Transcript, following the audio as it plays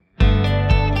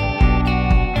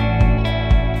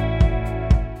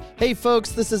Hey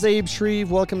folks, this is Abe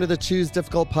Shreve. Welcome to the Choose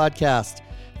Difficult podcast.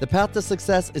 The path to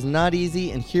success is not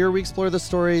easy, and here we explore the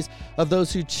stories of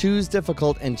those who choose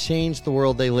difficult and change the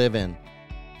world they live in.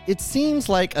 It seems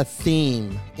like a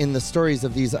theme in the stories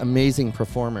of these amazing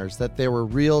performers that there were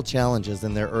real challenges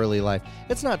in their early life.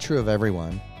 It's not true of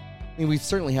everyone. I mean, we've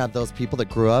certainly had those people that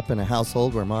grew up in a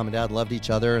household where mom and dad loved each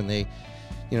other and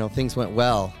things went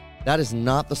well. That is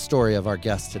not the story of our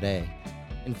guest today.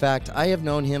 In fact, I have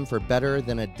known him for better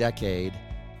than a decade,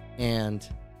 and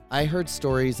I heard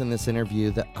stories in this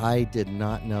interview that I did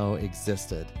not know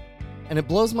existed. And it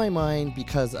blows my mind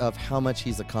because of how much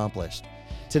he's accomplished.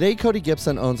 Today, Cody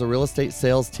Gibson owns a real estate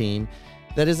sales team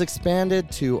that has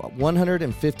expanded to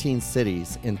 115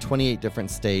 cities in 28 different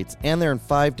states, and they're in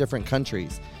 5 different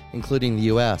countries, including the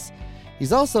U.S.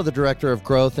 He's also the director of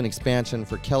growth and expansion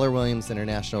for Keller Williams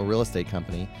International Real Estate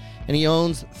Company, and he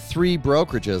owns 3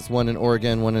 brokerages, one in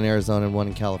Oregon, one in Arizona, and one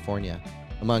in California,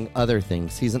 among other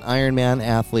things. He's an Ironman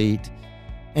athlete,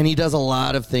 and he does a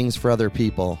lot of things for other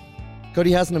people.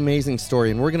 Cody has an amazing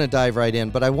story, and we're going to dive right in,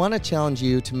 but I want to challenge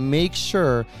you to make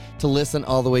sure to listen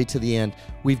all the way to the end.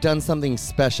 We've done something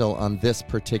special on this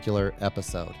particular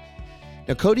episode.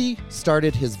 Now, Cody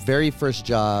started his very first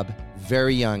job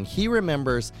very young. He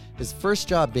remembers his first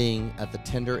job being at the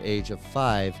tender age of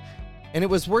 5, and it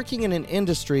was working in an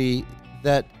industry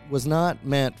that was not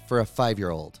meant for a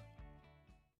 5-year-old.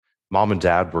 Mom and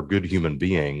dad were good human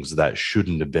beings that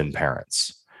shouldn't have been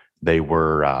parents. They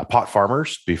were pot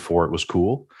farmers before it was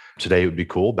cool. Today it would be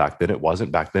cool. Back then it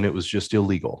wasn't. Back then it was just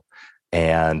illegal.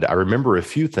 And I remember a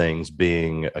few things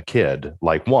being a kid.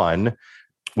 Like, one,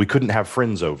 we couldn't have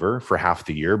friends over for half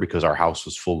the year because our house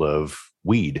was full of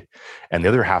weed. And the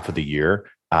other half of the year,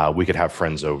 we could have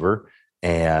friends over.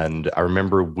 And I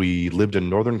remember we lived in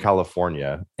Northern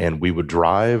California, and we would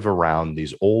drive around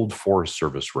these old Forest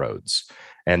Service roads.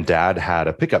 And Dad had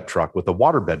a pickup truck with a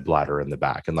waterbed bladder in the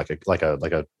back and like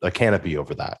a canopy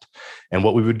over that. And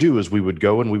what we would do is we would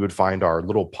go and we would find our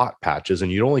little pot patches,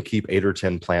 and you'd only keep 8 or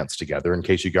 10 plants together in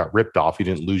case you got ripped off. You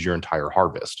didn't lose your entire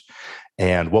harvest.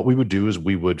 And what we would do is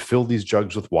we would fill these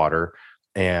jugs with water,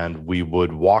 and we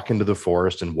would walk into the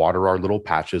forest and water our little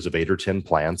patches of 8 or 10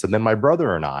 plants. And then my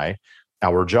brother and I,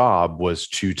 our job was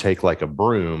to take like a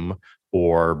broom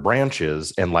or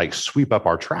branches and like sweep up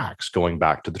our tracks going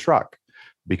back to the truck,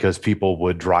 because people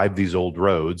would drive these old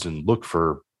roads and look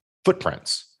for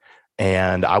footprints.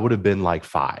 And I would have been like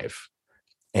 5.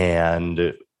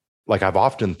 And like, I've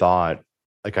often thought,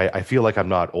 like, I feel like I'm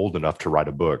not old enough to write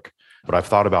a book, but I've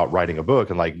thought about writing a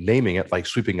book and like naming it like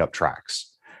Sweeping Up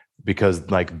Tracks, because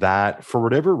like that, for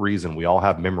whatever reason, we all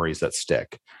have memories that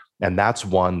stick. And that's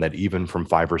one that even from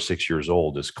 5 or 6 years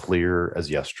old is clear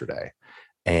as yesterday.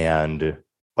 And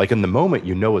like in the moment,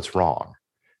 you know it's wrong.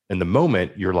 In the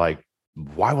moment, you're like,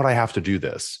 why would I have to do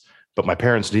this? But my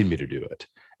parents need me to do it.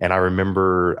 And I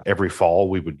remember every fall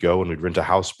we would go and we'd rent a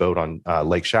houseboat on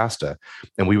Lake Shasta,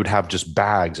 and we would have just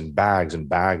bags and bags and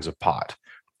bags of pot.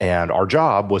 And our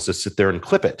job was to sit there and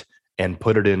clip it and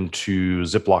put it into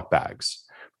Ziploc bags.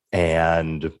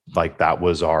 And like, that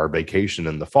was our vacation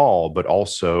in the fall, but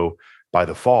also by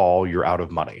the fall, you're out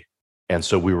of money. And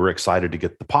so we were excited to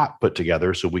get the pot put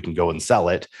together so we can go and sell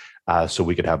it so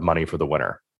we could have money for the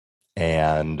winter.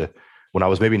 And when I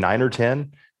was maybe 9 or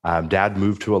 10, Dad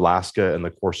moved to Alaska in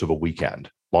the course of a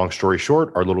weekend. Long story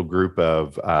short, our little group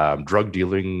of drug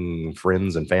dealing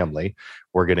friends and family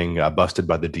were getting busted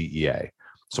by the DEA.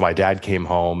 So my dad came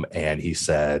home and he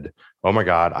said, "Oh my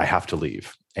God, I have to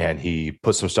leave." And he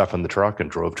put some stuff in the truck and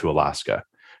drove to Alaska.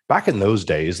 Back in those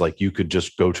days, like, you could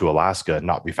just go to Alaska and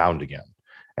not be found again.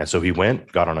 And so he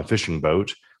went, got on a fishing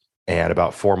boat, and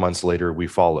about 4 months later, we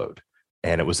followed.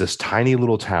 And it was this tiny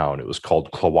little town. It was called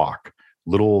Klawock,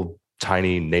 little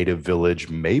tiny native village,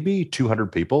 maybe 200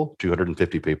 people,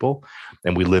 250 people.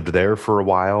 And we lived there for a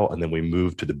while. And then we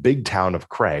moved to the big town of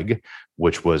Craig,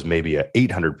 which was maybe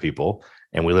 800 people.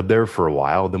 And we lived there for a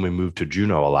while. Then we moved to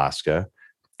Juneau, Alaska.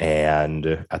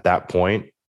 And at that point,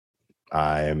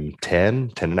 I'm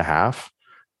 10 and a half.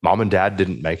 Mom and Dad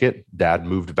didn't make it. Dad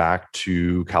moved back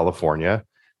to California.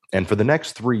 And for the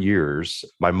next 3 years,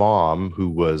 my mom, who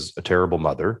was a terrible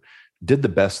mother, did the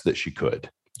best that she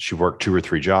could. She worked 2 or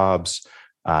 3 jobs,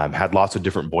 had lots of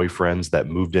different boyfriends that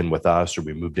moved in with us or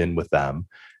we moved in with them.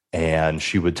 And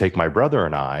she would take my brother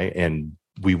and I, and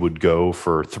we would go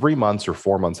for 3 months or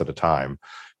 4 months at a time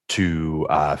to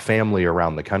family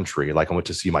around the country. Like, I went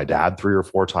to see my dad 3 or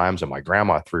 4 times and my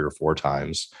grandma 3 or 4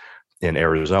 times in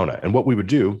Arizona. And what we would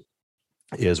do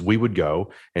is we would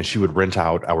go and she would rent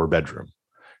out our bedroom.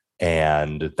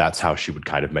 And that's how she would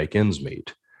kind of make ends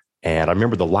meet. And I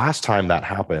remember the last time that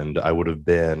happened, I would have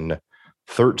been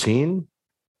 13.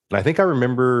 And I think I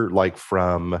remember like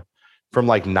from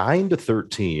like 9 to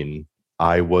 13,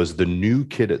 I was the new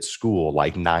kid at school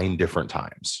like 9 different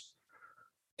times.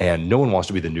 And no one wants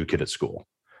to be the new kid at school.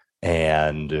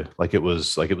 And like it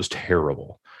was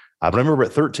terrible. But I remember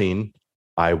at 13,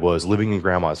 I was living in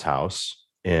grandma's house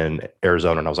in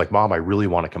Arizona, and I was like, Mom, I really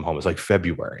want to come home. It's like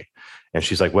February. And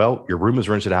she's like, well, your room is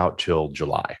rented out till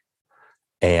July.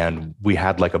 And we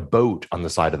had like a boat on the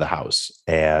side of the house.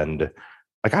 And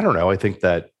like, I don't know, I think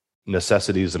that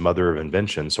necessity is the mother of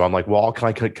invention. So I'm like, well, can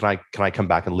I come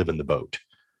back and live in the boat?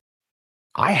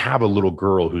 I have a little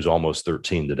girl who's almost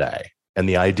 13 today. And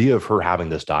the idea of her having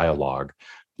this dialogue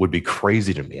would be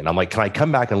crazy to me. And I'm like, can I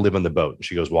come back and live in the boat? And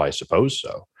she goes, well, I suppose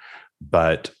so.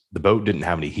 But the boat didn't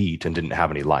have any heat and didn't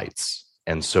have any lights.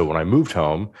 And so when I moved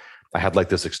home, I had like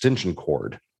this extension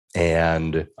cord,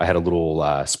 and I had a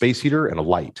little space heater and a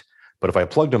light. But if I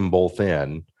plugged them both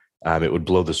in, it would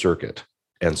blow the circuit.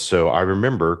 And so I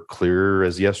remember clear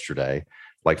as yesterday,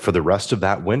 like for the rest of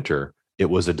that winter, it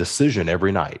was a decision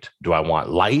every night. Do I want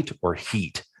light or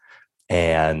heat?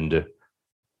 And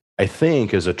I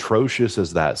think, as atrocious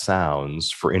as that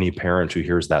sounds for any parent who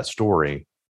hears that story,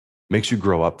 makes you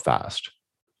grow up fast.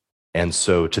 And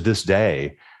so to this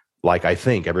day, like I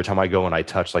think every time I go and I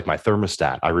touch like my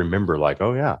thermostat, I remember like,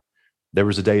 oh yeah, there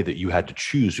was a day that you had to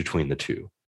choose between the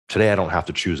two. Today, I don't have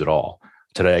to choose at all.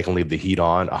 Today, I can leave the heat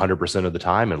on 100% of the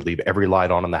time and leave every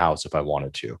light on in the house if I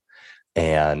wanted to.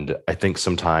 And I think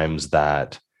sometimes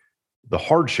that the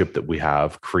hardship that we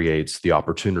have creates the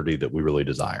opportunity that we really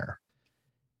desire.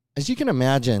 As you can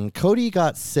imagine, Cody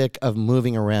got sick of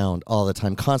moving around all the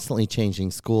time, constantly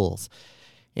changing schools.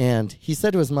 And he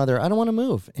said to his mother, I don't want to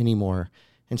move anymore.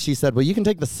 And she said, well, you can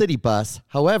take the city bus.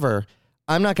 However,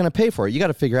 I'm not going to pay for it. You got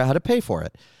to figure out how to pay for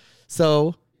it.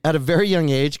 So at a very young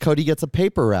age, Cody gets a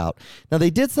paper route. Now, they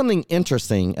did something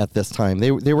interesting at this time.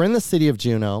 They were in the city of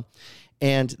Juneau,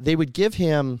 and they would give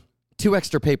him 2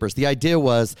 extra papers. The idea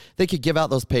was they could give out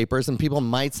those papers, and people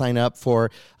might sign up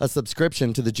for a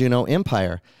subscription to the Juneau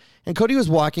Empire. And Cody was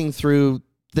walking through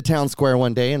the town square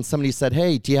one day, and somebody said,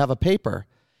 hey, do you have a paper?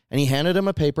 And he handed him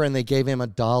a paper, and they gave him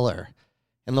 $1.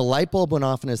 And the light bulb went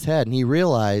off in his head, and he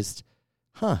realized,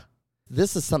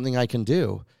 this is something I can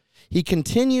do. He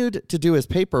continued to do his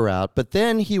paper route, but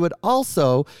then he would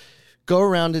also go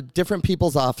around to different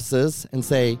people's offices and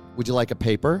say, would you like a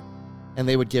paper? And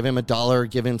they would give him $1,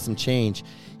 give him some change.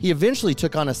 He eventually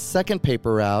took on a second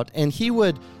paper route, and he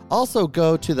would also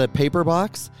go to the paper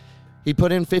box. He'd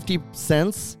put in 50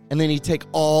 cents, and then he'd take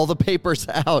all the papers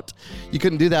out. You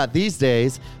couldn't do that these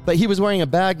days, but he was wearing a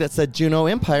bag that said Juneau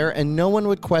Empire, and no one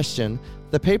would question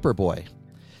the paper boy.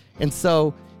 And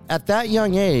so at that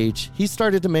young age, he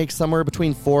started to make somewhere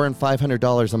between $400 and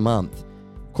 $500 a month.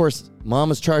 Of course, mom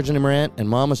was charging him rent, and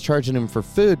mom was charging him for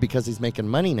food because he's making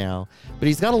money now, but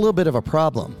he's got a little bit of a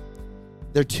problem.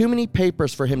 There are too many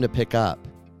papers for him to pick up.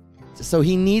 So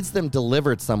he needs them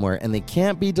delivered somewhere, and they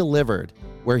can't be delivered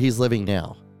where he's living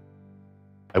now.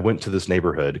 I went to this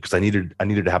neighborhood because I needed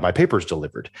to have my papers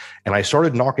delivered. And I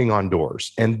started knocking on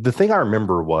doors. And the thing I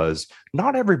remember was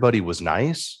not everybody was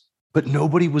nice, but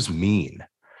nobody was mean.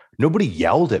 Nobody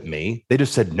yelled at me. They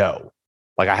just said no.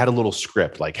 Like I had a little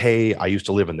script like, hey, I used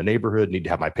to live in the neighborhood, need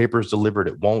to have my papers delivered.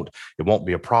 It won't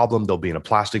be a problem. They'll be in a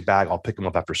plastic bag. I'll pick them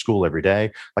up after school every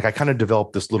day. Like I kind of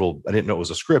developed this little, I didn't know it was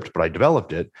a script, but I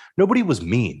developed it. Nobody was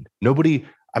mean.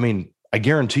 I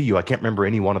guarantee you, I can't remember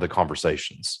any one of the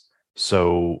conversations.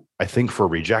 So I think for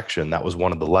rejection, that was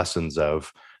one of the lessons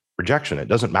of rejection. It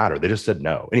doesn't matter. They just said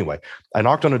no. Anyway, I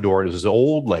knocked on a door. It was this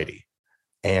old lady,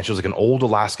 and she was like an old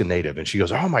Alaska native. And she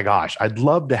goes, oh my gosh, I'd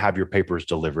love to have your papers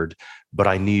delivered, but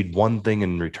I need one thing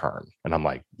in return. And I'm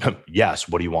like, yes,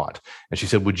 what do you want? And she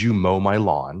said, would you mow my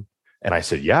lawn? And I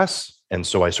said, yes. And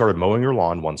so I started mowing her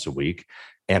lawn once a week.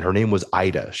 And her name was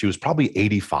Ida. She was probably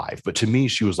 85, but to me,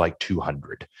 she was like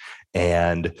 200.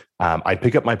 And I'd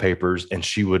pick up my papers, and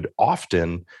she would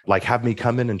often like have me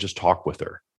come in and just talk with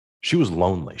her. She was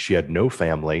lonely. She had no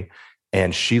family,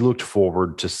 and she looked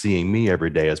forward to seeing me every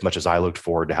day as much as I looked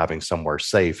forward to having somewhere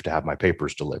safe to have my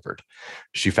papers delivered.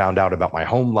 She found out about my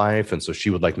home life, and so she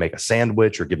would like make a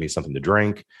sandwich or give me something to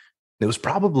drink. It was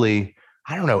probably,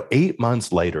 8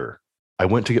 months later, I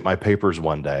went to get my papers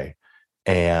one day,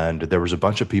 and there was a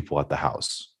bunch of people at the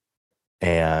house,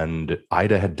 and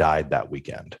Ida had died that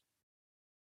weekend.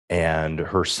 And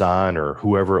her son, or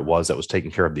whoever it was that was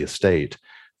taking care of the estate,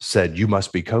 said, you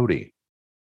must be Cody.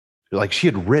 Like she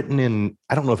had written in,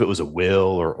 I don't know if it was a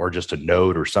will or just a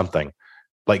note or something,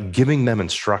 like giving them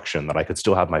instruction that I could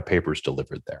still have my papers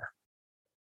delivered there.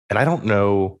 And I don't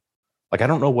know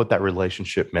what that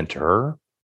relationship meant to her,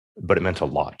 but it meant a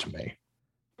lot to me.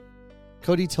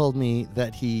 Cody told me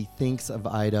that he thinks of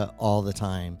Ida all the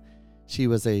time. She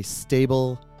was a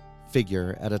stable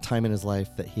figure at a time in his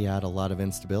life that he had a lot of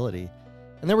instability.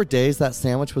 And there were days that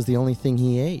sandwich was the only thing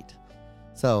he ate.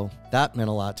 So that meant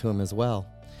a lot to him as well.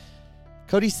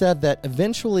 Cody said that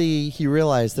eventually he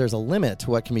realized there's a limit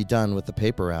to what can be done with the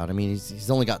paper route. I mean, he's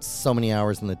only got so many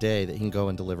hours in the day that he can go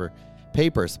and deliver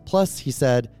papers. Plus, he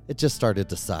said it just started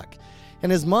to suck.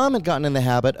 And his mom had gotten in the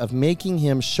habit of making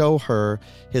him show her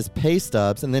his pay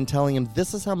stubs and then telling him,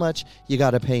 this is how much you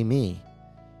got to pay me.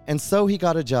 And so he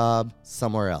got a job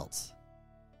somewhere else.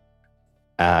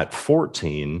 At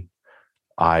 14,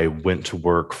 I went to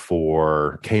work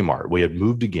for Kmart. We had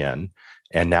moved again,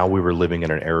 and now we were living in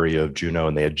an area of Juneau,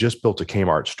 and they had just built a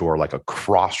Kmart store like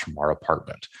across from our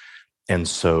apartment. And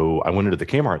so I went into the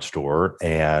Kmart store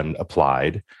and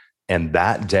applied. And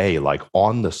that day, like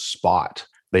on the spot,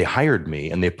 they hired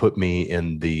me and they put me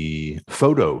in the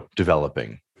photo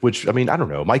developing, which, I mean, I don't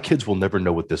know. My kids will never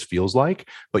know what this feels like,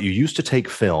 but you used to take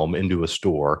film into a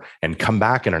store and come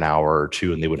back in an hour or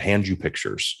two and they would hand you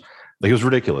pictures. Like, it was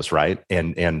ridiculous, right?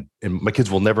 And my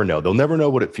kids will never know. They'll never know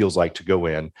what it feels like to go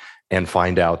in and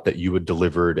find out that you had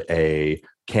delivered a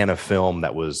can of film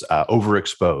that was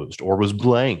overexposed or was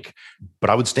blank. But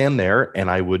I would stand there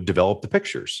and I would develop the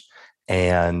pictures.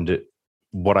 And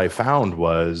what I found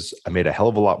was I made a hell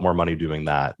of a lot more money doing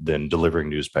that than delivering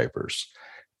newspapers.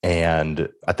 And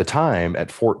at the time,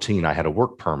 at 14, I had a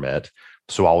work permit.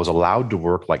 So I was allowed to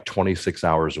work like 26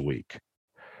 hours a week.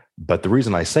 But the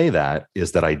reason I say that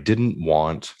is that I didn't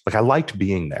want, like, I liked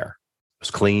being there. It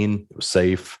was clean, it was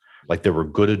safe, like there were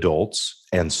good adults.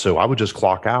 And so I would just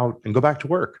clock out and go back to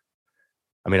work.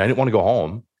 I mean, I didn't want to go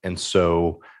home. And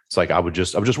so it's like, I would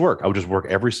just work. I would just work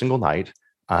every single night.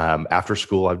 After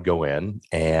school, I'd go in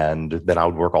and then I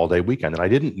would work all day weekend. And I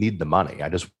didn't need the money. I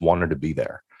just wanted to be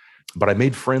there. But I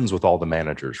made friends with all the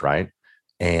managers, right?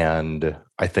 And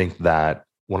I think that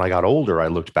when I got older, I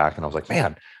looked back and I was like,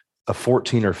 man, a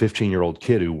 14 or 15-year-old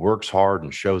kid who works hard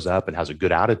and shows up and has a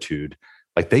good attitude,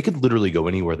 like they could literally go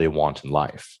anywhere they want in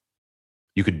life.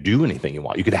 You could do anything you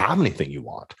want. You could have anything you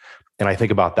want. And I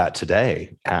think about that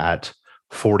today at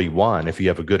 41. If you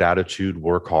have a good attitude,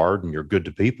 work hard, and you're good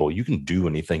to people, you can do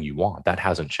anything you want. That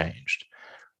hasn't changed.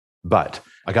 But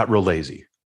I got real lazy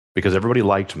because everybody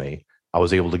liked me. I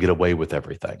was able to get away with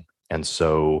everything. And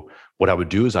so what I would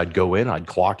do is I'd go in, I'd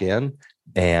clock in,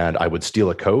 and I would steal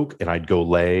a Coke and I'd go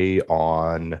lay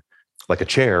on like a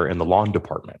chair in the lawn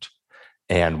department.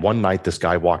 And one night this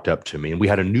guy walked up to me and we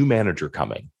had a new manager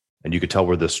coming, and you could tell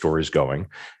where this story's going.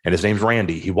 And his name's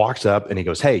Randy. He walks up and he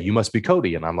goes, hey, you must be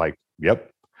Cody. And I'm like, yep.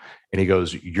 And he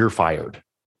goes, you're fired.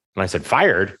 And I said,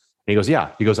 fired? And he goes,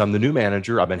 yeah. He goes, I'm the new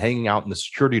manager. I've been hanging out in the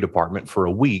security department for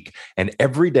a week. And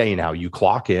every day now you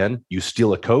clock in, you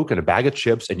steal a Coke and a bag of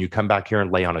chips, and you come back here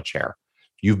and lay on a chair.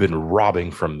 You've been robbing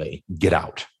from me. Get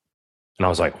out. And I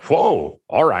was like, whoa,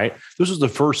 all right. This was the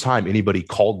first time anybody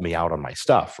called me out on my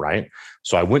stuff, right?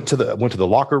 So I went to the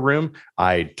locker room.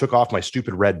 I took off my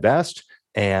stupid red vest.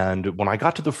 And when I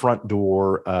got to the front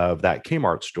door of that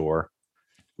Kmart store,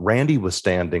 Randy was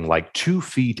standing like 2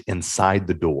 feet inside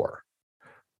the door.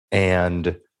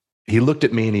 And he looked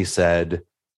at me and he said,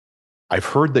 I've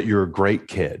heard that you're a great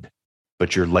kid,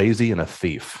 but you're lazy and a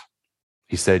thief.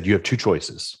 He said, you have two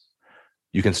choices.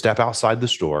 You can step outside the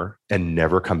store and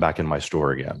never come back in my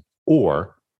store again,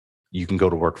 or you can go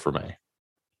to work for me.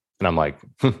 And I'm like,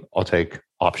 I'll take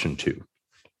option 2.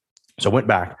 So I went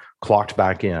back, clocked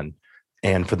back in.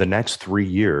 And for the next 3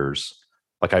 years,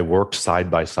 like I worked side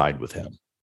by side with him.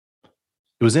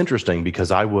 It was interesting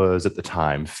because I was at the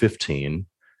time 15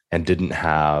 and didn't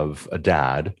have a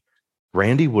dad.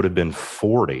 Randy would have been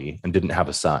 40 and didn't have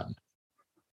a son.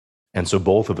 And so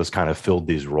both of us kind of filled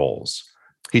these roles.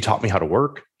 He taught me how to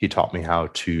work. He taught me how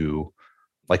to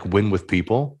like win with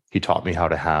people. He taught me how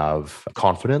to have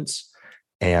confidence.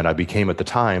 And I became at the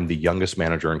time the youngest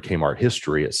manager in Kmart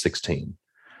history at 16.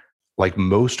 Like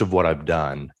most of what I've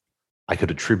done, I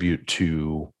could attribute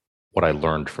to what I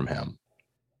learned from him.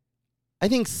 I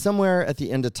think somewhere at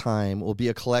the end of time will be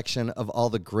a collection of all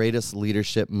the greatest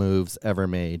leadership moves ever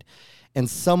made. And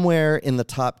somewhere in the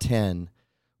top 10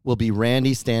 will be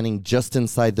Randy standing just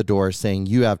inside the door saying,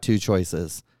 you have two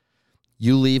choices.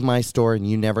 You leave my store and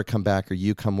you never come back, or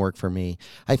you come work for me.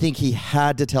 I think he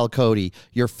had to tell Cody,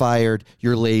 you're fired,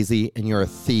 you're lazy, and you're a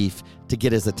thief to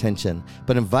get his attention.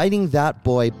 But inviting that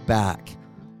boy back,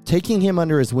 taking him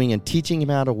under his wing and teaching him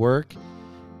how to work,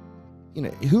 you know,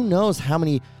 who knows how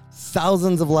many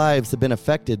thousands of lives have been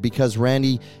affected because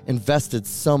Randy invested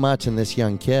so much in this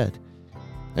young kid.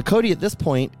 Now, Cody at this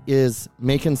point is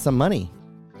making some money,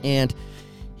 and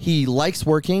he likes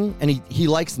working, and he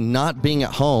likes not being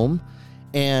at home.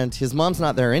 And his mom's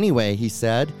not there anyway, he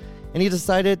said. And he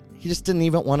decided he just didn't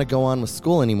even want to go on with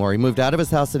school anymore. He moved out of his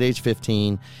house at age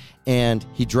 15 and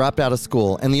he dropped out of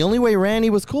school. And the only way Randy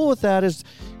was cool with that is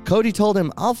Cody told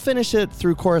him, I'll finish it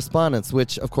through correspondence,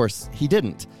 which of course he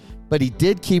didn't. But he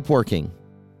did keep working.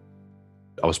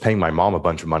 I was paying my mom a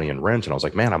bunch of money in rent, and I was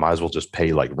like, man, I might as well just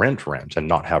pay like rent and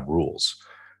not have rules.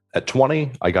 At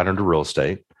 20, I got into real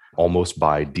estate almost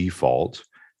by default,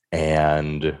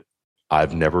 and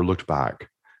I've never looked back.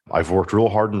 I've worked real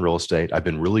hard in real estate. I've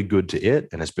been really good to it,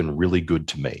 and it's been really good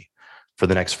to me. For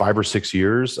the next 5 or 6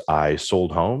 years, I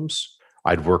sold homes.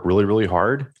 I'd work really, really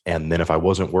hard. And then if I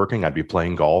wasn't working, I'd be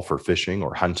playing golf or fishing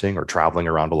or hunting or traveling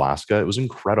around Alaska. It was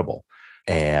incredible.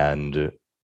 And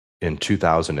in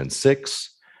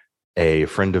 2006, a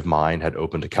friend of mine had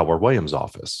opened a Keller Williams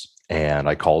office. And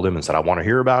I called him and said, I want to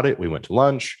hear about it. We went to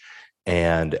lunch.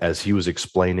 And as he was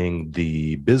explaining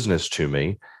the business to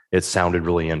me, it sounded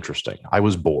really interesting. I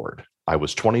was bored. I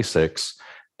was 26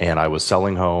 and I was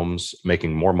selling homes,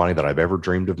 making more money than I've ever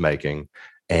dreamed of making.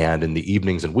 And in the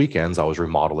evenings and weekends, I was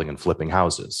remodeling and flipping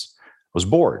houses. I was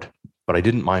bored, but I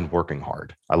didn't mind working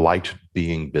hard. I liked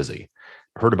being busy.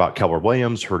 Heard about Keller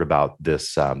Williams, heard about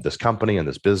this company and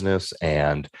this business,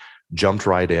 and jumped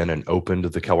right in and opened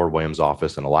the Keller Williams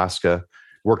office in Alaska.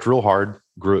 Worked real hard,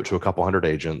 grew it to a couple hundred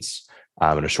agents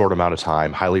in a short amount of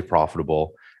time, highly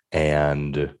profitable,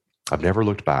 and I've never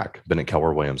looked back. Been at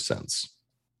Keller Williams since.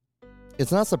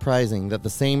 It's not surprising that the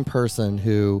same person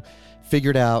who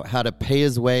figured out how to pay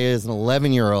his way as an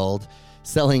 11-year-old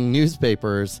selling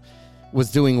newspapers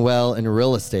was doing well in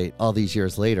real estate all these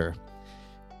years later.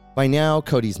 By now,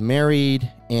 Cody's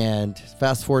married, and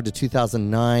fast forward to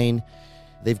 2009,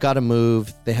 they've got to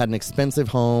move. They had an expensive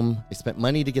home. They spent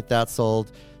money to get that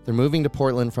sold. They're moving to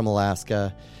Portland from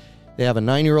Alaska. They have a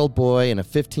 9-year-old boy and a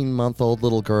 15-month-old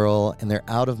little girl, and they're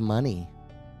out of money.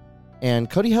 And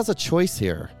Cody has a choice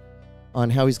here on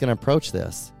how he's going to approach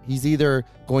this. He's either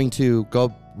going to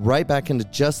go right back into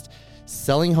just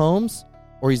selling homes,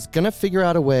 or he's going to figure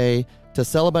out a way to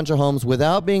sell a bunch of homes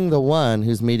without being the one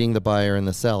who's meeting the buyer and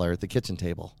the seller at the kitchen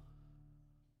table.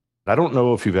 I don't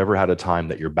know if you've ever had a time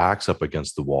that your back's up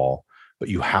against the wall, but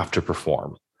you have to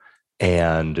perform.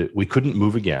 And we couldn't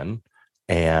move again.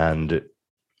 And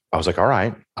I was like, all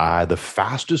right, the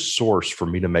fastest source for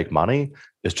me to make money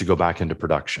is to go back into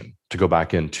production, to go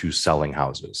back into selling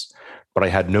houses. But I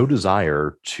had no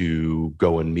desire to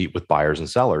go and meet with buyers and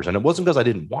sellers. And it wasn't because I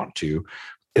didn't want to.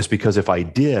 It's because if I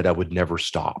did, I would never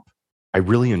stop. I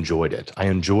really enjoyed it. I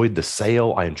enjoyed the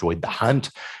sale. I enjoyed the hunt.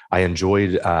 I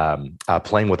enjoyed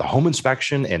playing with a home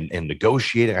inspection and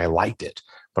negotiating. I liked it,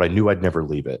 but I knew I'd never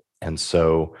leave it. And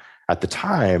so at the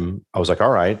time, I was like, all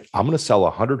right, I'm going to sell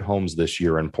 100 homes this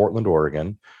year in Portland,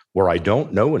 Oregon, where I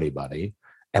don't know anybody,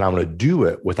 and I'm going to do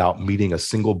it without meeting a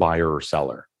single buyer or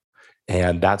seller.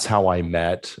 And that's how I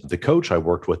met the coach I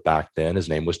worked with back then. His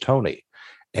name was Tony.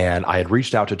 And I had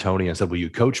reached out to Tony and said, will you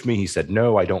coach me? He said,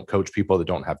 no, I don't coach people that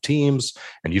don't have teams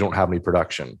and you don't have any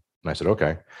production. And I said,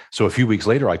 okay. So a few weeks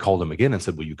later, I called him again and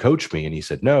said, will you coach me? And he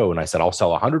said, no. And I said, I'll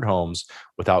sell 100 homes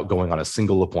without going on a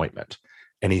single appointment.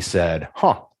 And he said,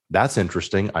 that's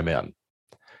interesting. I'm in.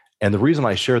 And the reason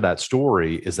I share that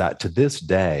story is that to this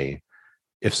day,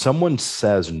 if someone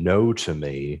says no to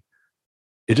me,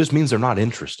 it just means they're not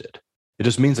interested. It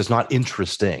just means it's not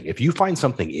interesting. If you find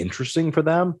something interesting for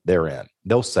them, they're in.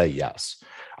 They'll say yes.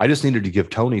 I just needed to give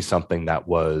Tony something that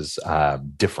was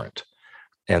different.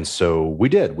 And so we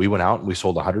did. We went out and we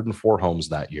sold 104 homes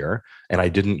that year, and I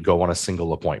didn't go on a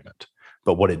single appointment.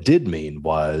 But what it did mean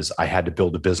was I had to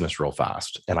build a business real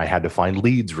fast, and I had to find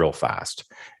leads real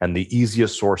fast. And the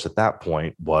easiest source at that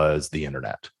point was the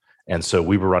internet. And so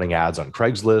we were running ads on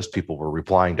Craigslist. People were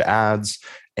replying to ads.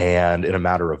 And in a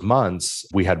matter of months,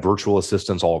 we had virtual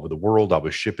assistants all over the world. I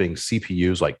was shipping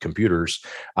CPUs, like computers,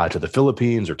 to the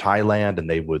Philippines or Thailand, and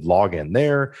they would log in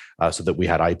there so that we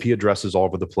had IP addresses all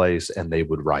over the place, and they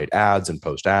would write ads and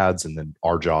post ads. And then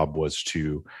our job was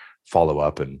to follow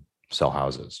up and sell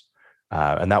houses.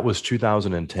 And that was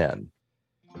 2010.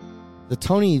 The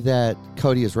Tony that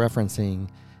Cody is referencing,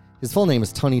 his full name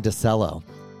is Tony DeCello.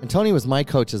 And Tony was my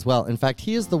coach as well. In fact,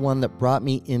 he is the one that brought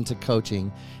me into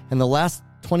coaching. And the last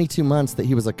 22 months that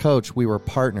he was a coach, we were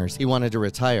partners. He wanted to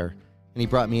retire, and he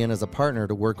brought me in as a partner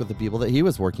to work with the people that he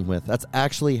was working with. That's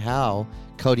actually how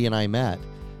Cody and I met.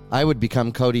 I would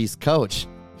become Cody's coach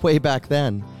way back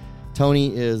then.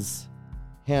 Tony is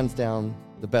hands down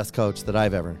the best coach that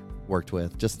I've ever worked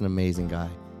with. Just an amazing guy.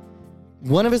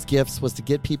 One of his gifts was to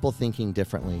get people thinking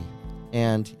differently.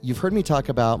 And you've heard me talk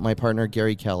about my partner,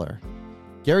 Gary Keller.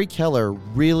 Gary Keller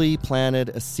really planted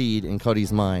a seed in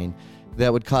Cody's mind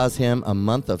that would cause him a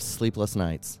month of sleepless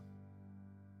nights.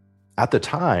 At the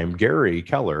time, Gary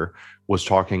Keller was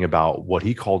talking about what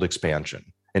he called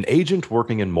expansion, an agent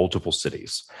working in multiple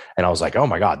cities. And I was like, oh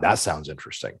my God, that sounds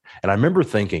interesting. And I remember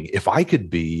thinking, if I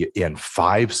could be in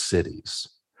 5 cities,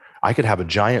 I could have a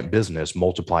giant business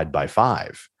multiplied by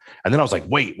 5. And then I was like,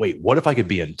 wait, what if I could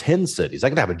be in 10 cities? I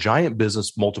could have a giant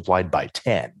business multiplied by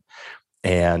 10.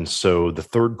 And so the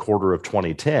third quarter of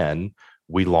 2010,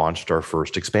 we launched our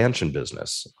first expansion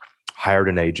business, hired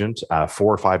an agent 4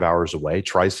 or 5 hours away,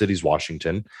 Tri-Cities,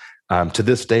 Washington. To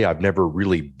this day, I've never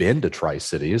really been to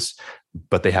Tri-Cities,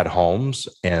 but they had homes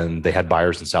and they had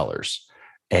buyers and sellers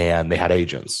and they had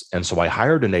agents. And so I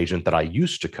hired an agent that I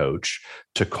used to coach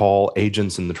to call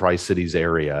agents in the Tri-Cities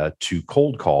area to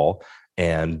cold call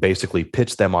and basically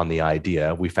pitch them on the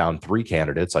idea. We found 3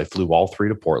 candidates. I flew all 3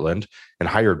 to Portland and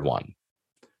hired one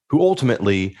who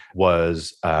ultimately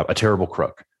was a terrible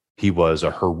crook. He was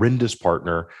a horrendous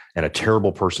partner and a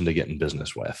terrible person to get in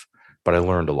business with, but I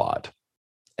learned a lot.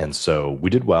 And so we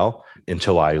did well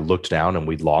until I looked down and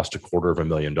we'd lost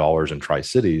 $250,000 in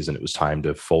Tri-Cities and it was time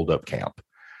to fold up camp.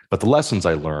 But the lessons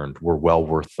I learned were well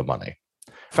worth the money.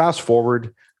 Fast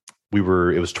forward, it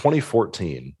was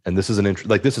 2014, and this is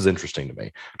interesting to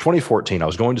me. 2014, I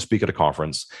was going to speak at a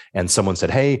conference and someone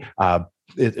said, hey,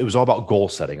 it was all about goal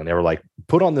setting. And they were like,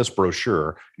 put on this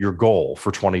brochure, your goal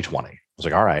for 2020. I was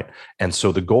like, all right. And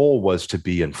so the goal was to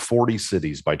be in 40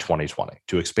 cities by 2020,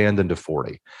 to expand into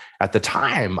 40. At the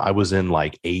time, I was in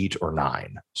like 8 or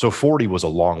 9. So 40 was a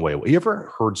long way away. You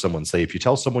ever heard someone say, if you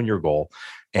tell someone your goal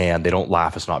and they don't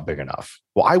laugh, it's not big enough?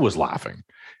 Well, I was laughing.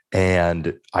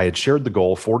 And I had shared the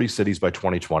goal, 40 cities by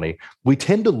 2020. We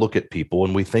tend to look at people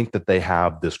and we think that they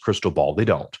have this crystal ball. They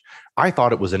don't. I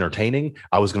thought it was entertaining.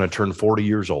 I was going to turn 40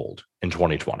 years old in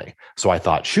 2020. So I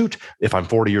thought, shoot, if I'm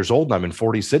 40 years old and I'm in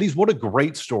 40 cities, what a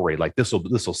great story. Like this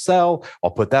will sell.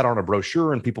 I'll put that on a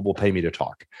brochure and people will pay me to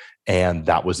talk. And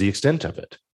that was the extent of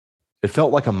it. It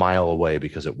felt like a mile away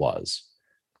because it was.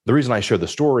 The reason I share the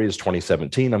story is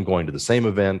 2017, I'm going to the same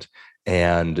event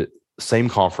and same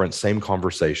conference, same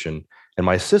conversation. And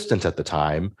my assistant at the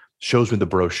time shows me the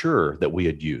brochure that we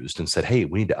had used and said, hey,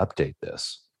 we need to update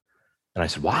this. And I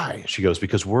said, why? She goes,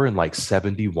 because we're in like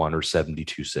 71 or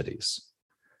 72 cities.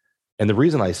 And the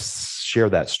reason I share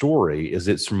that story is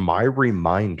it's my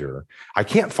reminder. I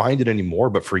can't find it anymore,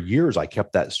 but for years I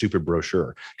kept that stupid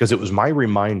brochure because it was my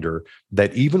reminder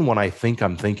that even when I think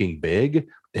I'm thinking big,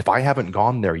 if I haven't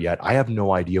gone there yet, I have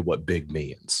no idea what big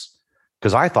means.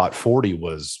 Because I thought 40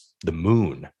 was the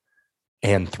moon.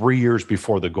 And 3 years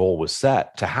before the goal was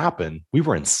set to happen, we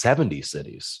were in 70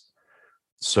 cities.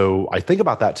 So I think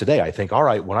about that today. I think, all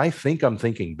right, when I think I'm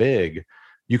thinking big,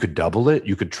 you could double it,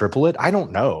 you could triple it. I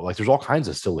don't know. Like there's all kinds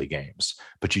of silly games,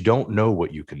 but you don't know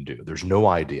what you can do. There's no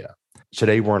idea.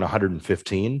 Today we're in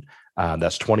 115.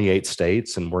 That's 28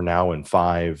 states, and we're now in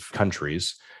 5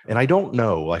 countries. And I don't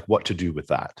know like what to do with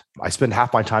that. I spend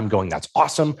half my time going, that's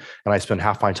awesome. And I spend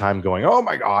half my time going, oh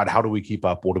my God, how do we keep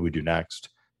up? What do we do next?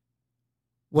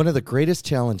 One of the greatest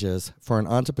challenges for an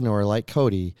entrepreneur like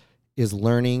Cody is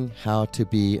learning how to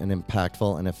be an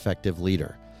impactful and effective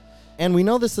leader. And we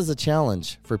know this is a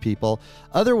challenge for people.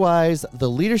 Otherwise, the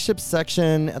leadership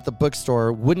section at the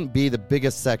bookstore wouldn't be the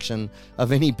biggest section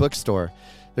of any bookstore.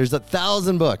 There's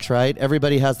 1,000 books, right?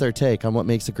 Everybody has their take on what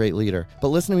makes a great leader. But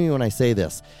listen to me when I say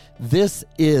this. This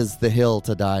is the hill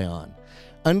to die on.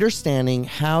 Understanding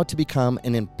how to become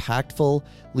an impactful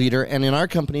leader. And in our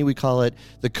company, we call it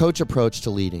the coach approach to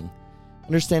leading.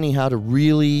 Understanding how to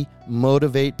really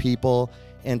motivate people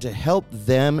and to help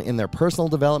them in their personal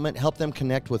development, help them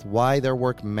connect with why their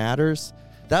work matters.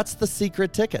 That's the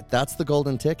secret ticket. That's the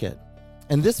golden ticket.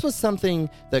 And this was something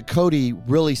that Cody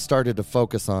really started to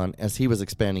focus on as he was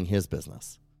expanding his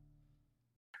business.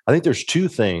 I think there's 2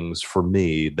 things for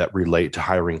me that relate to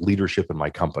hiring leadership in my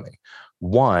company.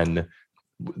 One,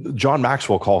 John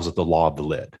Maxwell calls it the law of the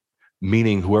lid,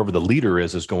 meaning whoever the leader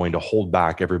is going to hold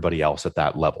back everybody else at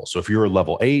that level. So if you're a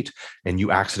level 8 and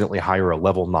you accidentally hire a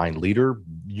level 9 leader,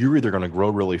 you're either going to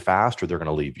grow really fast or they're going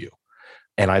to leave you.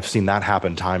 And I've seen that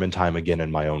happen time and time again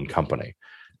in my own company.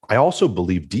 I also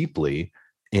believe deeply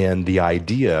in the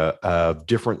idea of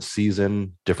different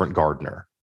season, different gardener.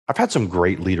 I've had some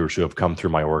great leaders who have come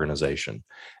through my organization,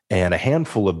 and a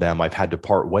handful of them I've had to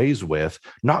part ways with,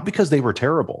 not because they were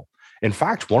terrible. In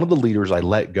fact, one of the leaders I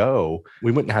let go,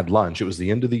 we went and had lunch. It was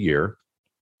the end of the year,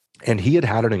 and he had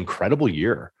had an incredible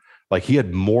year. Like he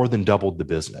had more than doubled the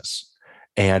business.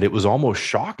 And it was almost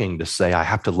shocking to say, I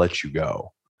have to let you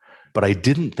go. But I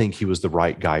didn't think he was the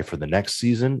right guy for the next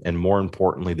season, and more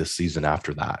importantly, the season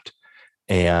after that.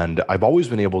 And I've always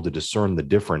been able to discern the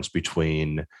difference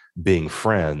between being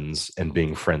friends and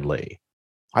being friendly.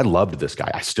 I loved this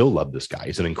guy. I still love this guy.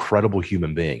 He's an incredible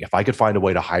human being. If I could find a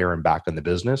way to hire him back in the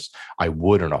business, I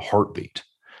would in a heartbeat.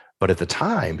 But at the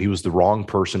time, he was the wrong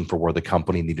person for where the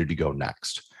company needed to go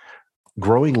next.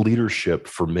 Growing leadership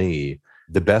for me,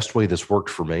 the best way this worked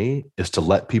for me is to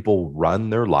let people run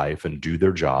their life and do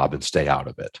their job and stay out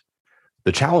of it.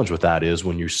 The challenge with that is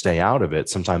when you stay out of it,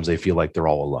 sometimes they feel like they're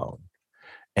all alone.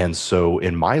 And so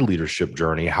in my leadership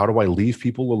journey, how do I leave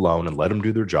people alone and let them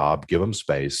do their job, give them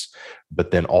space, but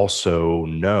then also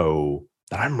know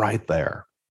that I'm right there?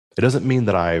 It doesn't mean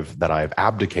that I've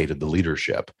abdicated the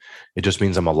leadership. It just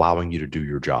means I'm allowing you to do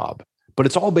your job. But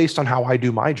it's all based on how I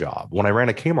do my job. When I ran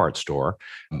a Kmart store,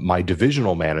 my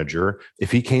divisional manager,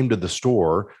 if he came to the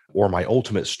store, or my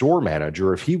ultimate store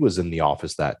manager, if he was in the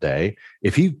office that day,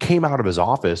 if he came out of his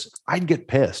office, I'd get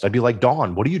pissed. I'd be like,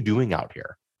 Dawn, what are you doing out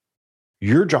here?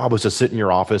 Your job was to sit in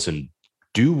your office and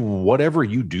do whatever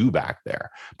you do back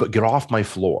there, but get off my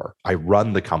floor. I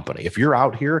run the company. If you're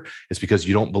out here, it's because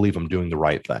you don't believe I'm doing the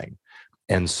right thing.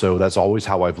 And so that's always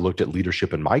how I've looked at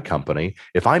leadership in my company.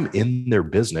 If I'm in their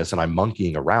business and I'm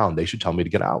monkeying around, they should tell me to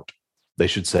get out. They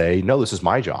should say, no, this is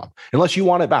my job. Unless you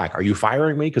want it back. Are you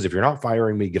firing me? Because if you're not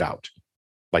firing me, get out.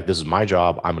 Like, this is my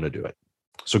job. I'm going to do it.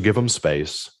 So give them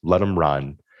space, let them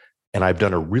run. And I've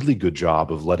done a really good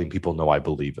job of letting people know I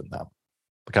believe in them.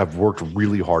 Like, I've worked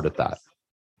really hard at that.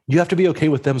 You have to be okay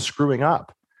with them screwing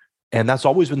up. And that's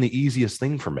always been the easiest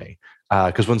thing for me.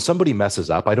 Because when somebody messes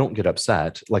up, I don't get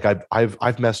upset. Like,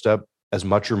 I've messed up as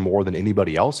much or more than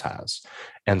anybody else has.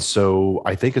 And so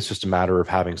I think it's just a matter of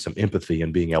having some empathy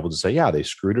and being able to say, yeah, they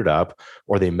screwed it up,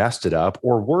 or they messed it up,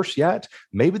 or worse yet,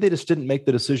 maybe they just didn't make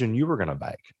the decision you were going to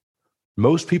make.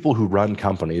 Most people who run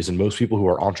companies and most people who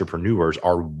are entrepreneurs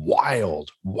are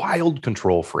wild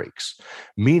control freaks.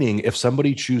 Meaning, if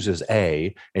somebody chooses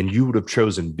A and you would have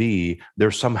chosen B,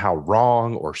 they're somehow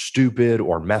wrong or stupid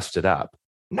or messed it up.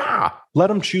 Nah, let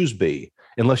them choose B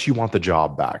unless you want the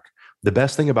job back. The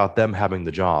best thing about them having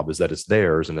the job is that it's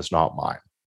theirs and it's not mine.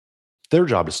 Their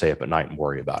job to stay up at night and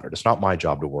worry about it. It's not my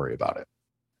job to worry about it.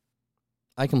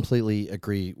 I completely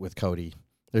agree with Cody.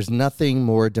 There's nothing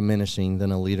more diminishing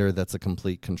than a leader that's a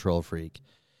complete control freak.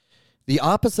 The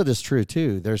opposite is true,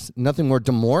 too. There's nothing more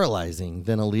demoralizing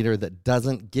than a leader that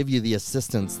doesn't give you the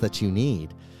assistance that you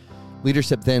need.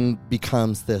 Leadership then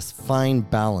becomes this fine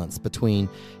balance between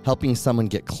helping someone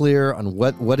get clear on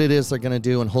what it is they're going to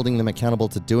do and holding them accountable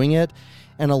to doing it,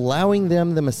 and allowing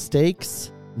them the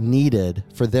mistakes needed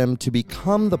for them to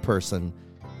become the person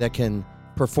that can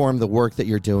perform the work that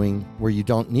you're doing where you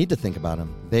don't need to think about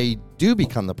them. They do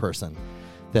become the person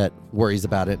that worries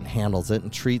about it and handles it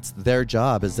and treats their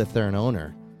job as if they're an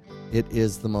owner. It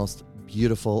is the most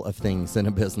beautiful of things in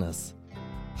a business.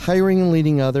 Hiring and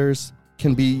leading others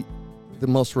can be the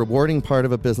most rewarding part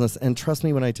of a business. And trust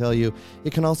me when I tell you,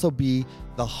 it can also be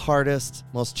the hardest,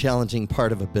 most challenging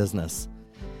part of a business.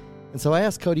 And so I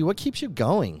asked Cody, what keeps you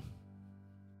going?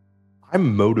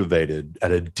 I'm motivated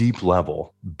at a deep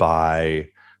level by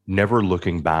never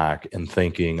looking back and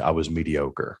thinking I was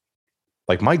mediocre.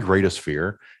 Like, my greatest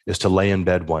fear is to lay in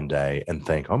bed one day and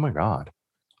think, oh my God,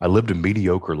 I lived a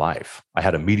mediocre life. I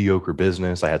had a mediocre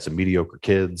business. I had some mediocre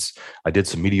kids. I did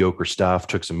some mediocre stuff,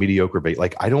 took some mediocre bait.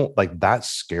 Like, I don't like that.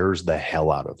 Scares the hell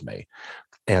out of me.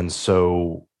 And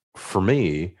so for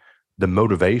me, the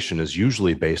motivation is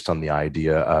usually based on the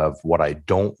idea of what I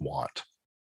don't want,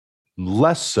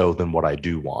 less so than what I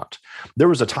do want. There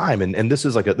was a time, and this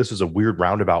is a weird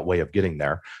roundabout way of getting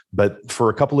there, but for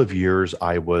a couple of years,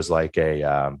 I was like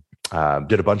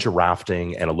did a bunch of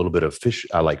rafting and a little bit of fish,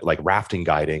 like rafting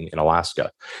guiding in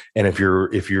Alaska. And if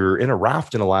you're in a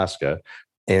raft in Alaska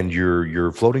and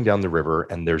you're floating down the river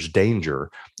and there's danger,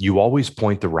 you always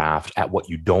point the raft at what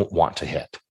you don't want to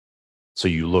hit. So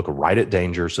you look right at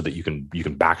danger so that you can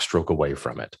backstroke away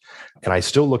from it. And I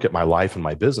still look at my life and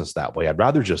my business that way. I'd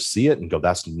rather just see it and go,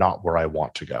 that's not where I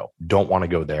want to go. Don't want to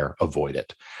go there. Avoid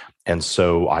it. And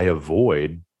so I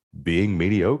avoid being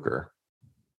mediocre,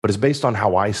 but it's based on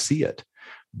how I see it.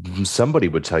 Somebody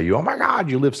would tell you, oh my God,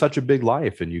 you live such a big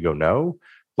life. And you go, no,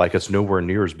 like it's nowhere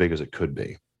near as big as it could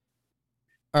be.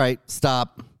 All right,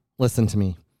 stop. Listen to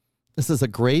me. This is a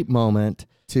great moment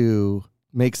to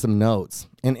make some notes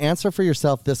and answer for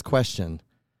yourself this question.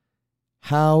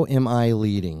 How am I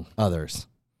leading others?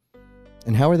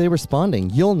 And how are they responding?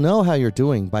 You'll know how you're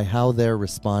doing by how they're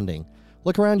responding.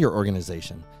 Look around your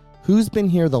organization. Who's been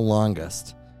here the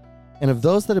longest? And of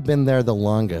those that have been there the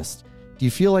longest, do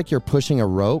you feel like you're pushing a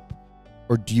rope,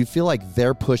 or do you feel like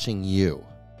they're pushing you?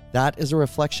 That is a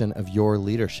reflection of your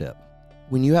leadership.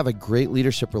 When you have a great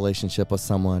leadership relationship with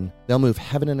someone, they'll move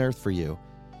heaven and earth for you,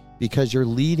 because you're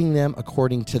leading them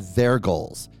according to their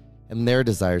goals and their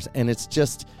desires. And it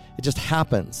just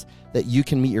happens that you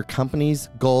can meet your company's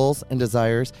goals and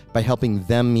desires by helping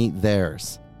them meet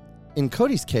theirs. In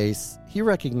Cody's case, he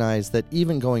recognized that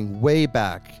even going way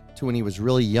back to when he was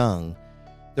really young,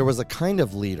 there was a kind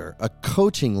of leader, a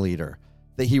coaching leader,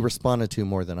 that he responded to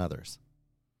more than others.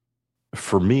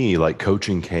 For me, like,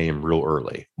 coaching came real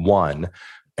early. One,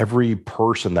 every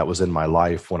person that was in my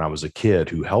life when I was a kid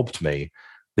who helped me,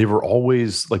 they were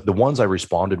always like, the ones I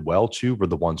responded well to were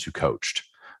the ones who coached,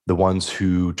 the ones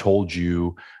who told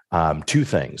you two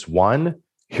things. One,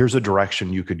 here's a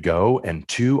direction you could go. And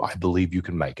two, I believe you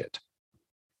can make it.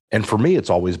 And for me, it's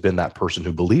always been that person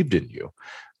who believed in you.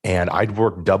 And I'd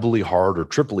work doubly hard or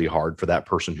triply hard for that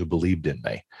person who believed in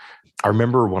me. I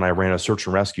remember when I ran a search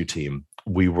and rescue team,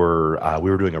 we were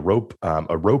doing a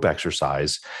rope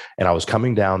exercise, and I was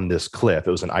coming down this cliff.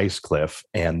 It was an ice cliff,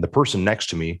 and the person next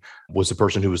to me was the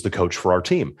person who was the coach for our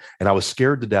team. And I was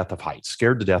scared to death of heights,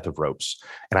 scared to death of ropes.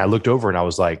 And I looked over and I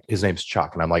was like, his name's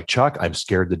Chuck. And I'm like, Chuck, I'm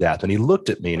scared to death. And he looked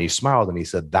at me and he smiled and he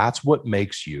said, that's what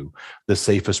makes you the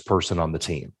safest person on the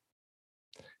team.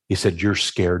 He said, you're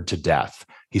scared to death.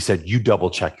 He said, you double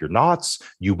check your knots.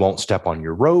 You won't step on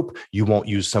your rope. You won't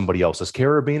use somebody else's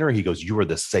carabiner. He goes, you are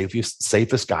the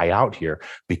safest guy out here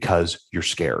because you're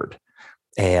scared.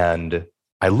 And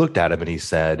I looked at him and he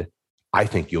said, I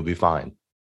think you'll be fine.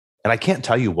 And I can't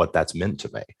tell you what that's meant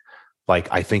to me. Like,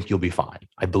 I think you'll be fine.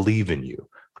 I believe in you.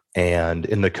 And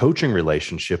in the coaching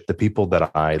relationship, the people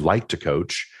that I like to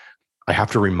coach, I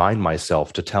have to remind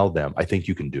myself to tell them, I think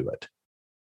you can do it.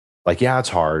 Like, yeah, it's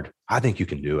hard. I think you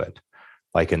can do it.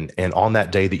 Like, and on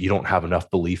that day that you don't have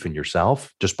enough belief in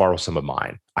yourself, just borrow some of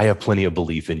mine. I have plenty of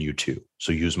belief in you too.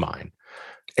 So use mine.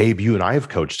 Abe, you and I have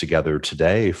coached together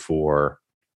today for,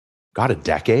 God, a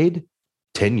decade,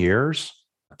 10 years,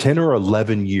 10 or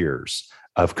 11 years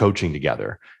of coaching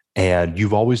together. And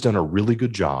you've always done a really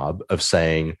good job of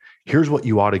saying, here's what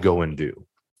you ought to go and do.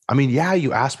 I mean, yeah,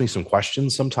 you ask me some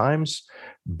questions sometimes,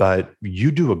 but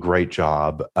you do a great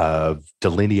job of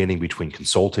delineating between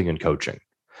consulting and coaching.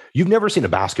 You've never seen a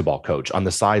basketball coach on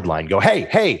the sideline go,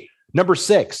 hey, number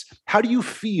 6, how do you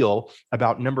feel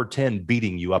about number 10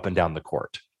 beating you up and down the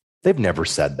court? They've never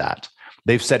said that.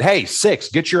 They've said, hey, 6,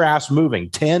 get your ass moving.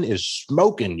 10 is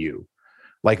smoking you.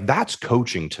 Like, that's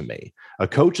coaching to me. A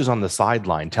coach is on the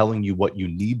sideline telling you what you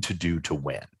need to do to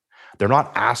win. They're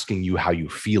not asking you how you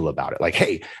feel about it. Like,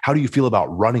 hey, how do you feel about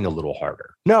running a little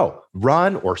harder? No,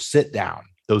 run or sit down.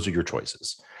 Those are your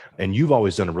choices. And you've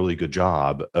always done a really good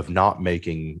job of not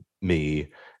making me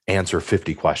answer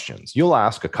 50 questions. You'll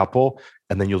ask a couple,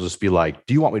 and then you'll just be like,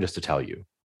 do you want me just to tell you?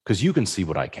 Because you can see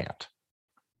what I can't.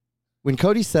 When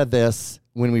Cody said this,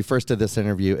 when we first did this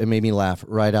interview, it made me laugh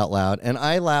right out loud. And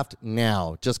I laughed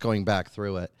now, just going back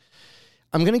through it.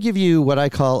 I'm going to give you what I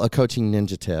call a coaching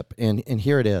ninja tip. And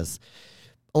here it is.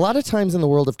 A lot of times in the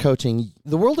world of coaching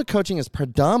is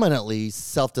predominantly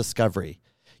self-discovery.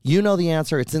 You know the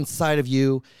answer. It's inside of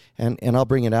you, and I'll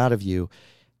bring it out of you.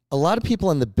 A lot of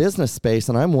people in the business space,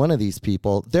 and I'm one of these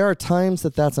people, there are times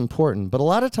that that's important, but a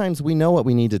lot of times we know what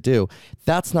we need to do.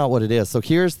 That's not what it is. So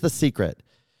here's the secret.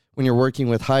 When you're working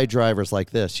with high drivers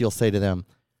like this, you'll say to them,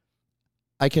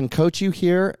 I can coach you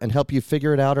here and help you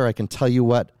figure it out, or I can tell you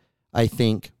what I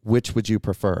think. Which would you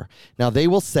prefer? Now, they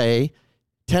will say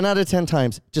 10 out of 10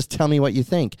 times, just tell me what you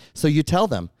think. So you tell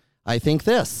them, I think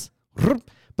this.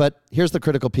 But here's the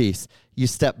critical piece. You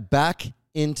step back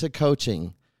into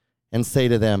coaching and say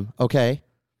to them, okay,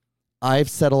 I've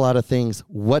said a lot of things.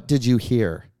 What did you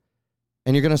hear?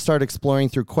 And you're going to start exploring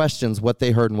through questions what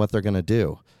they heard and what they're going to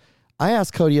do. I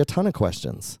asked Cody a ton of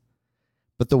questions,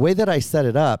 but the way that I set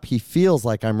it up, he feels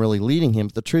like I'm really leading him.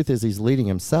 But the truth is he's leading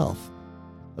himself.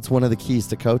 That's one of the keys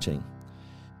to coaching.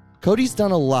 Cody's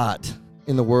done a lot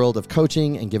in the world of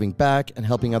coaching and giving back and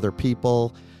helping other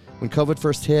people. When COVID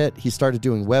first hit, he started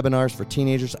doing webinars for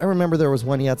teenagers. I remember there was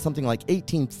one, he had something like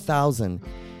 18,000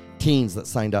 teens that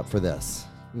signed up for this.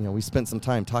 You know, we spent some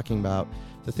time talking about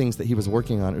the things that he was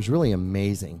working on. It was really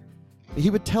amazing. But he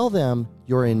would tell them,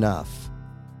 you're enough.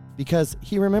 Because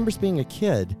he remembers being a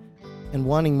kid and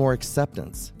wanting more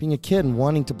acceptance. Being a kid and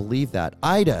wanting to believe that.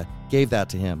 Ida gave that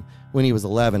to him when he was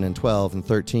 11 and 12 and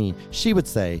 13. She would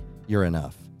say, you're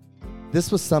enough.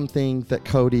 This was something that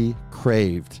Cody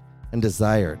craved and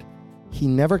desired. He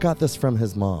never got this from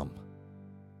his mom.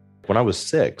 When I was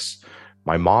 6,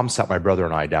 my mom sat my brother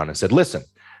and I down and said, listen,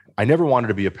 I never wanted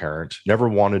to be a parent, never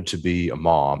wanted to be a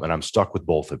mom, and I'm stuck with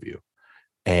both of you.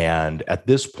 And at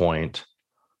this point,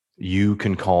 you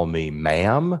can call me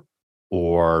ma'am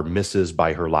or Mrs.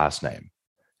 by her last name.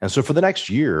 And so for the next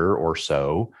year or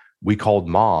so, we called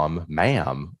mom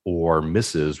ma'am or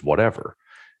Mrs. whatever.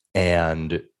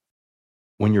 And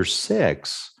When you're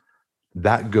 6,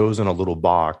 that goes in a little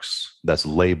box that's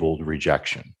labeled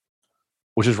rejection,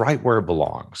 which is right where it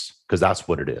belongs, because that's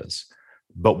what it is.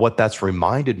 But what that's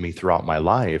reminded me throughout my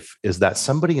life is that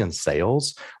somebody in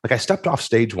sales, like I stepped off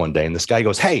stage one day and this guy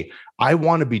goes, "Hey, I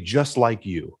want to be just like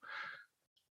you."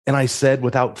 And I said,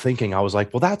 without thinking, I was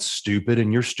like, "Well, that's stupid.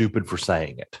 And you're stupid for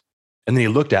saying it." And then he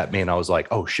looked at me and I was like,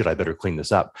 "Oh shit, I better clean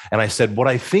this up." And I said, "What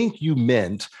I think you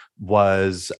meant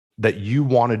was that you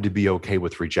wanted to be okay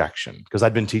with rejection." Because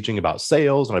I'd been teaching about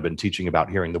sales and I've been teaching about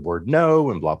hearing the word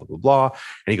no and blah, blah, blah, blah.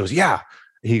 And he goes, "Yeah."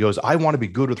 He goes, "I want to be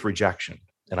good with rejection."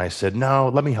 And I said, "No,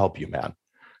 let me help you, man.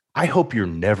 I hope you're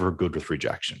never good with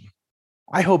rejection.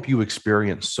 I hope you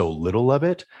experience so little of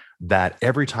it that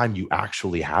every time you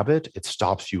actually have it, it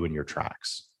stops you in your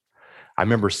tracks." I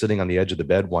remember sitting on the edge of the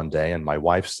bed one day and my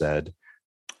wife said,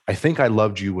 "I think I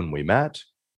loved you when we met,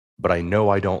 but I know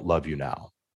I don't love you now.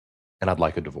 And I'd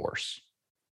like a divorce."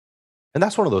 And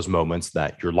that's one of those moments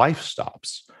that your life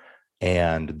stops.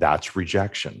 And that's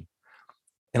rejection.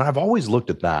 And I've always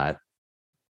looked at that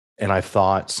and I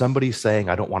thought, somebody saying,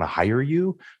 "I don't want to hire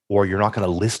you," or "You're not going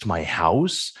to list my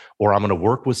house," or "I'm going to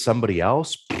work with somebody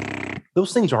else,"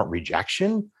 those things aren't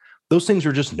rejection. Those things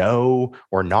are just no,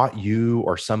 or not you,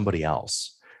 or somebody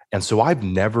else. And so I've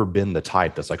never been the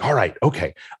type that's like, "All right,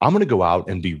 okay, I'm going to go out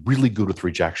and be really good with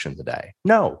rejection today."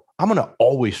 No, I'm going to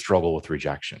always struggle with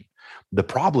rejection. The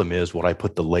problem is what I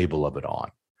put the label of it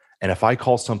on. And if I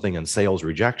call something in sales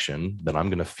rejection, then I'm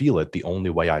going to feel it the only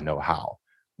way I know how,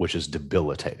 which is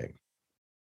debilitating.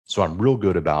 So I'm real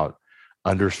good about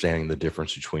understanding the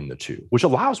difference between the two, which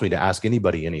allows me to ask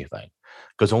anybody anything,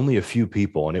 because only a few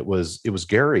people, and it was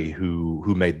Gary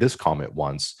who made this comment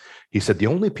once. He said, "The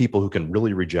only people who can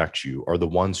really reject you are the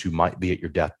ones who might be at your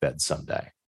deathbed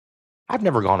someday." I've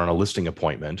never gone on a listing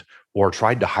appointment or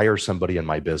tried to hire somebody in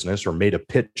my business or made a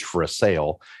pitch for a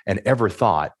sale and ever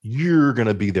thought, "You're going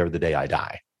to be there the day I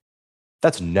die."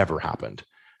 That's never happened.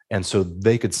 And so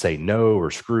they could say no or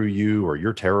screw you or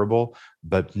you're terrible,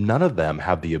 but none of them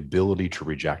have the ability to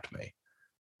reject me.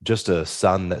 Just a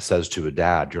son that says to a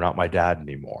dad, "You're not my dad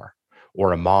anymore,"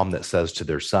 or a mom that says to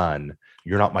their son,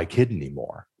 "You're not my kid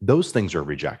anymore." Those things are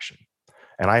rejection.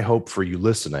 And I hope for you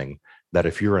listening that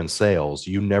if you're in sales,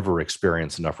 you never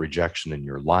experience enough rejection in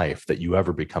your life that you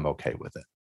ever become okay with it.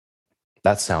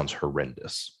 That sounds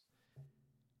horrendous.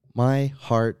 My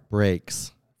heart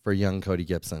breaks for young Cody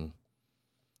Gibson.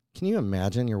 Can you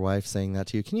imagine your wife saying that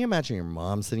to you? Can you imagine your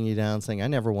mom sitting you down saying, "I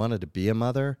never wanted to be a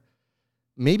mother"?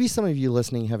 Maybe some of you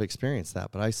listening have experienced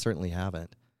that, but I certainly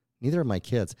haven't. Neither have my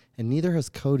kids, and neither has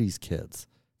Cody's kids.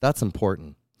 That's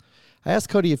important. I asked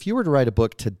Cody, if you were to write a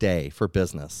book today for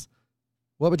business,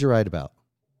 what would you write about?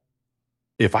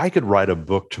 If I could write a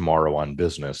book tomorrow on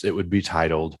business, it would be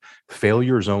titled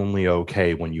 "Failure's Only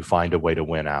Okay When You Find a Way to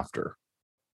Win After."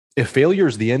 If failure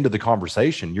is the end of the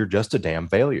conversation, you're just a damn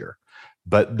failure.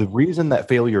 But the reason that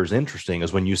failure is interesting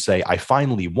is when you say, "I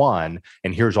finally won,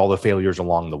 and here's all the failures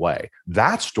along the way."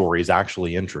 That story is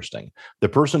actually interesting. The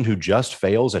person who just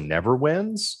fails and never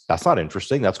wins, that's not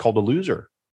interesting. That's called a loser.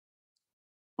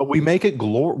 But we make it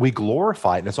we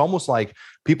glorify it. And it's almost like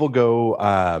people go,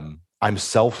 "I'm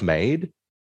self-made."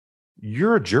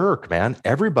 You're a jerk, man.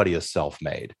 Everybody is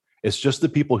self-made. It's just the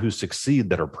people who succeed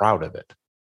that are proud of it.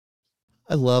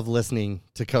 I love listening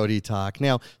to Cody talk.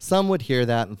 Now, some would hear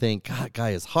that and think, "God, that guy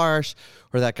is harsh,"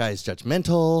 or "That guy is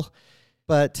judgmental."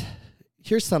 But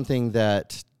here's something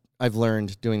that I've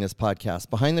learned doing this podcast.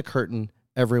 Behind the curtain,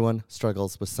 everyone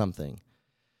struggles with something.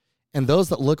 And those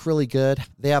that look really good,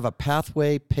 they have a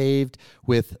pathway paved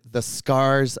with the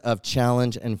scars of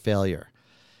challenge and failure.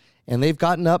 And they've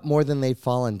gotten up more than they've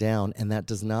fallen down, and that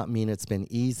does not mean it's been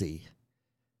easy.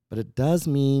 But it does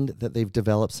mean that they've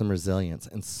developed some resilience,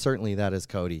 and certainly that is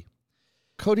Cody.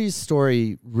 Cody's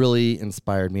story really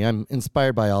inspired me. I'm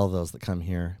inspired by all of those that come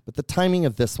here. But the timing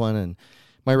of this one and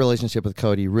my relationship with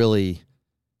Cody really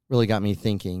got me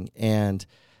thinking. And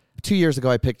 2 years ago,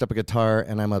 I picked up a guitar,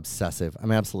 and I'm obsessive.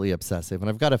 I'm absolutely obsessive. And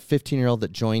I've got a 15-year-old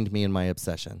that joined me in my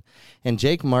obsession. And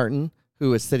Jake Martin,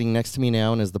 who is sitting next to me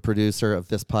now and is the producer of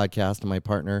this podcast and my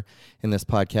partner in this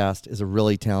podcast, is a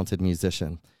really talented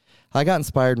musician. I got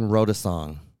inspired and wrote a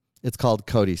song. It's called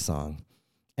Cody's Song,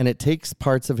 and it takes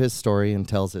parts of his story and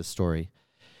tells his story.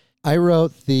 I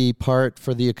wrote the part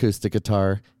for the acoustic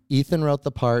guitar. Ethan wrote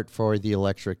the part for the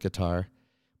electric guitar.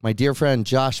 My dear friend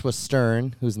Joshua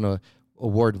Stern, who's an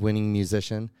award-winning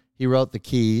musician, he wrote the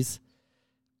keys.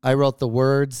 I wrote the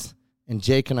words, and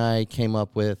Jake and I came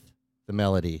up with the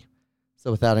melody. So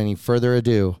without any further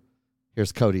ado,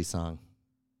 here's Cody's Song.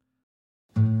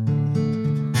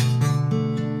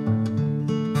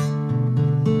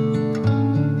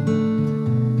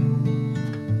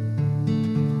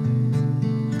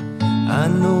 I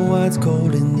know why it's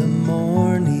cold in the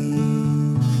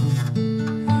morning.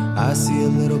 I see a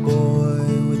little boy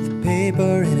with a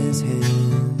paper in his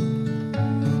hand.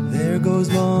 There goes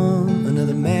Mom,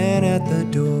 another man at the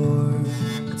door.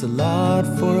 It's a lot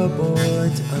for a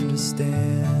boy to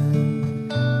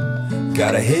understand.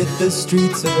 Gotta hit the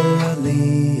streets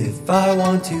early if I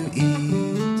want to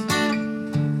eat.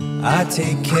 I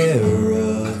take care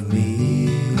of me.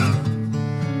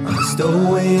 I'm a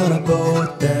stowaway on a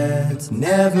boat that's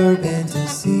never been to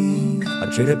sea.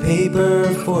 I'll trade a paper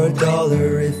for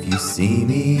 $1 if you see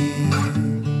me.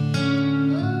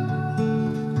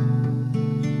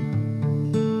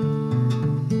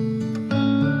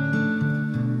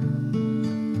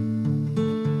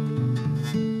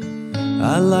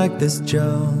 I like this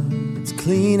job, it's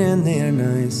clean and they're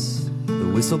nice.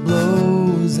 The whistle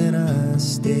blows and I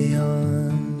stay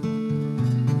on.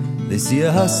 They see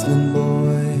a hustling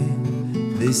boy,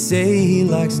 they say he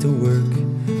likes to work.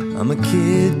 I'm a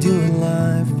kid doing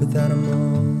life without a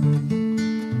mom.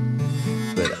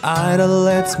 But Ida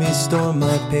lets me store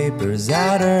my papers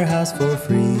at her house for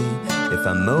free. If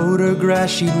I mowed her grass,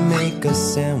 she'd make a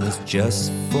sandwich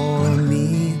just for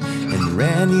me. And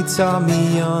Randy taught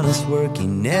me honest work, he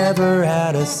never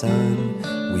had a son.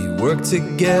 We worked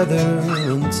together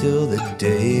until the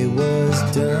day was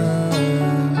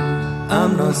done.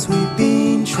 I'm not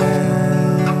sweeping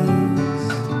tracks,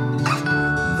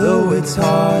 though it's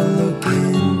hard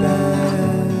looking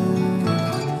back.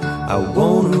 I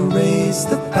won't erase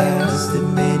the past that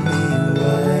made me who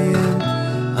I am.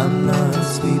 I'm not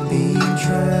sweeping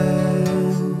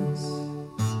tracks.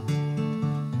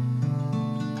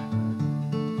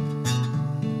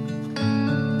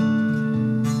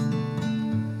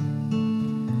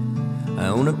 I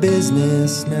own a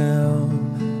business now,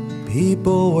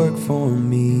 people work for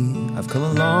me. I've come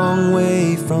a long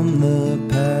way from the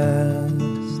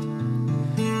past.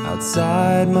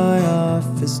 Outside my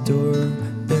office door,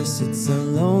 there sits a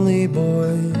lonely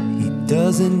boy. He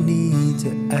doesn't need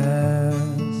to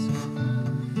ask.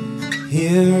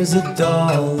 Here's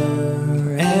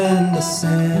 $1 and a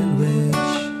sandwich.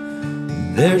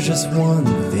 There's just one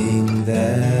thing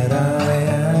that I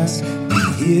ask.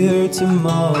 Be here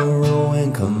tomorrow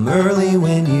and come early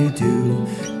when you do,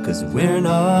 'cause we're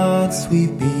not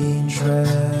sweeping tracks.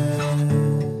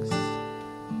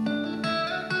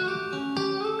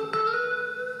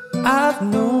 I've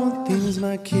known things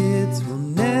my kids will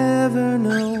never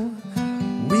know.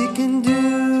 We can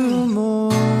do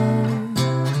more.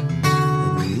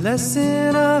 The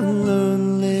lesson I've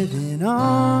learned living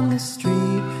on the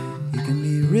street, you can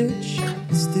be rich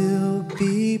and still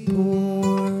be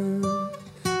poor.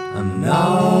 I'm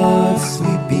not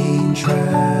sweeping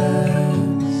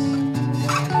tracks,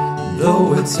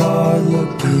 though it's hard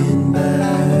looking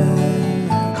back.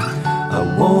 I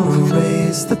won't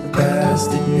erase the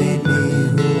past that made me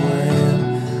who I am.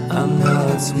 I'm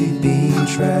not sweeping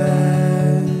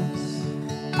tracks.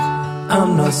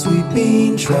 I'm not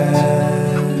sweeping tracks,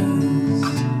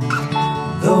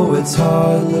 though it's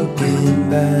hard looking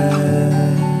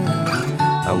back.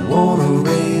 I won't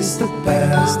erase the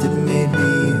past that made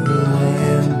me who I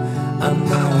am. I'm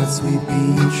not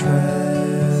sweeping tracks.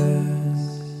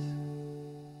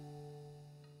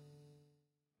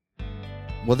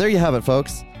 Well, there you have it,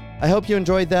 folks. I hope you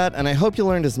enjoyed that, and I hope you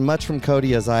learned as much from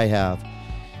Cody as I have.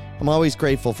 I'm always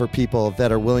grateful for people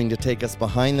that are willing to take us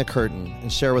behind the curtain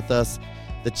and share with us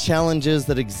the challenges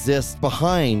that exist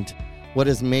behind what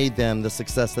has made them the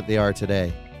success that they are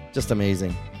today. Just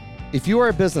amazing. If you are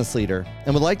a business leader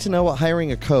and would like to know what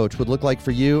hiring a coach would look like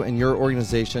for you and your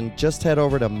organization, just head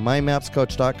over to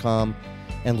mymapscoach.com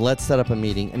and let's set up a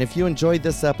meeting. And if you enjoyed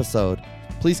this episode,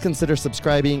 please consider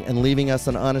subscribing and leaving us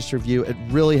an honest review. It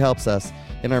really helps us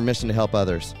in our mission to help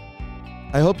others.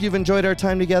 I hope you've enjoyed our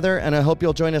time together, and I hope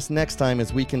you'll join us next time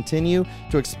as we continue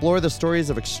to explore the stories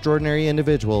of extraordinary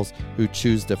individuals who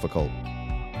choose difficult.